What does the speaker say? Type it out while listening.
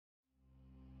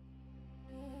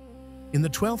In the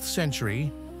 12th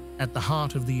century, at the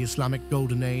heart of the Islamic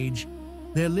Golden Age,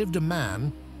 there lived a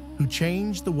man who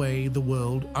changed the way the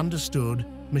world understood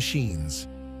machines.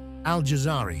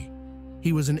 Al-Jazari.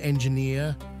 He was an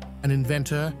engineer, an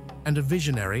inventor, and a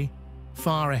visionary,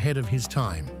 far ahead of his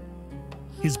time.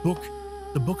 His book,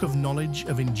 The Book of Knowledge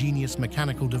of Ingenious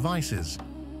Mechanical Devices,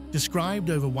 described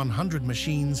over 100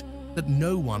 machines that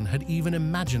no one had even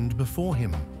imagined before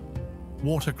him.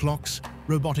 Water clocks,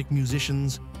 robotic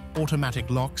musicians, automatic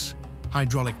locks,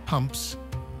 hydraulic pumps,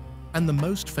 and the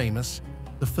most famous,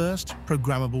 the first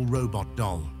programmable robot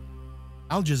doll.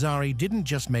 Al-Jazari didn't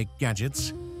just make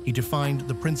gadgets, he defined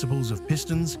the principles of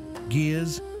pistons,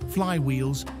 gears,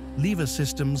 flywheels, lever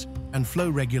systems, and flow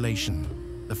regulation,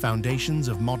 the foundations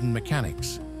of modern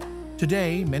mechanics.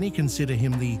 Today, many consider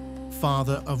him the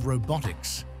father of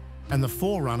robotics and the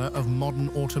forerunner of modern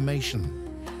automation.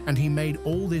 And he made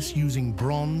all this using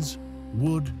bronze,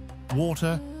 wood,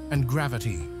 water, and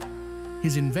gravity.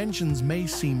 His inventions may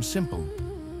seem simple,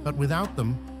 but without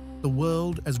them, the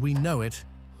world as we know it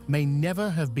may never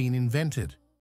have been invented.